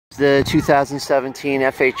The 2017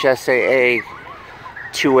 FHSAA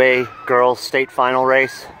 2A girls state final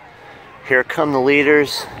race. Here come the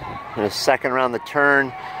leaders in a second round the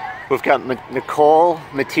turn. We've got Nicole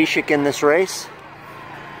Matysik in this race.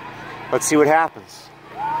 Let's see what happens.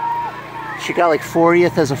 She got like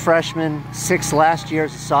 40th as a freshman, 6th last year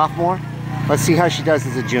as a sophomore. Let's see how she does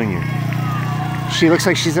as a junior. She looks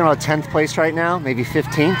like she's in about 10th place right now, maybe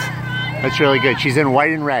 15th. That's really good. She's in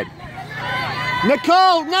white and red.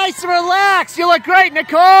 Nicole, nice and relaxed. You look great,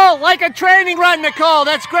 Nicole. Like a training run, Nicole.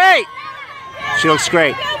 That's great. She looks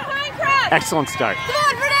great. Excellent start.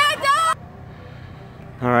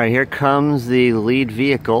 All right, here comes the lead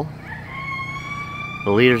vehicle.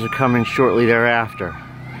 The leaders are coming shortly thereafter.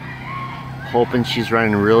 Hoping she's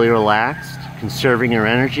running really relaxed, conserving her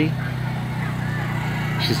energy.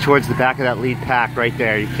 She's towards the back of that lead pack right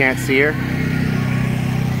there. You can't see her.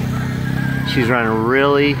 She's running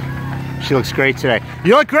really. She looks great today.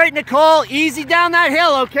 You look great, Nicole. Easy down that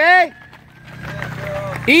hill, okay?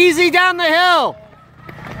 Easy down the hill.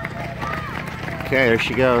 Okay, there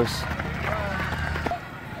she goes.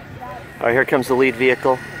 All right, here comes the lead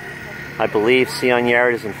vehicle. I believe Sion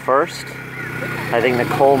Yared is in first. I think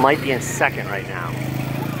Nicole might be in second right now.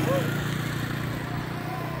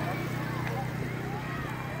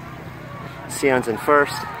 Sion's in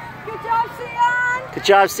first. Good job, Sion. Good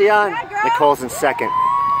job, Sion. Yeah, Nicole's in second.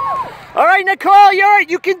 All right, Nicole,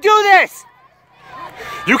 you can do this.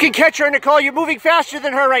 You can catch her, Nicole. You're moving faster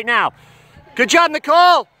than her right now. Good job,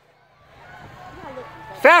 Nicole.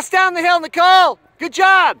 Fast down the hill, Nicole. Good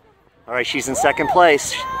job. All right, she's in second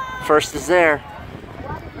place. First is there.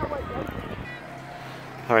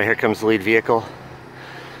 All right, here comes the lead vehicle.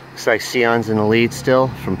 Looks like Sion's in the lead still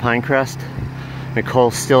from Pinecrest.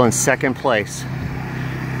 Nicole's still in second place.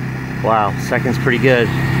 Wow, second's pretty good.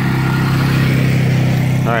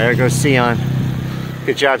 All right, there goes Sion.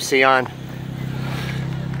 Good job, Sion.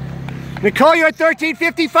 Nicole, you're at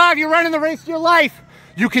 13:55. You're running the race of your life.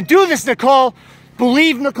 You can do this, Nicole.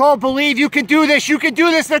 Believe, Nicole, believe. You can do this. You can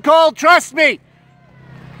do this, Nicole. Trust me.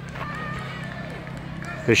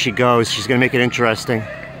 There she goes. She's going to make it interesting.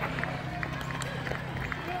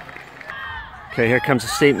 Okay, here comes the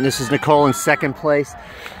statement. This is Nicole in second place.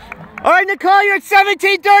 All right, Nicole, you're at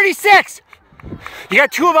 17:36. You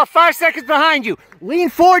got two about 5 seconds behind you. Lean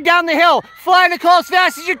forward down the hill. Fly, Nicole, as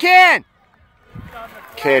fast as you can.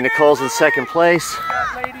 Okay, Nicole's in second place.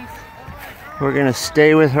 We're going to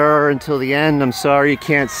stay with her until the end. I'm sorry you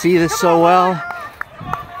can't see this so well.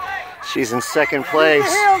 She's in second place.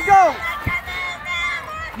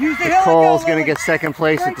 Nicole's going to get second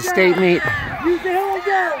place at the state meet.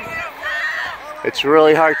 It's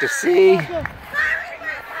really hard to see.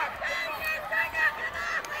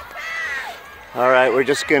 All right, we're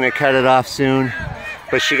just going to cut it off soon.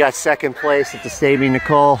 But she got second place at the state meet,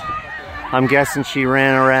 Nicole. I'm guessing she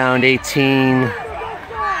ran around 18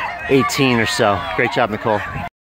 or so. Great job, Nicole.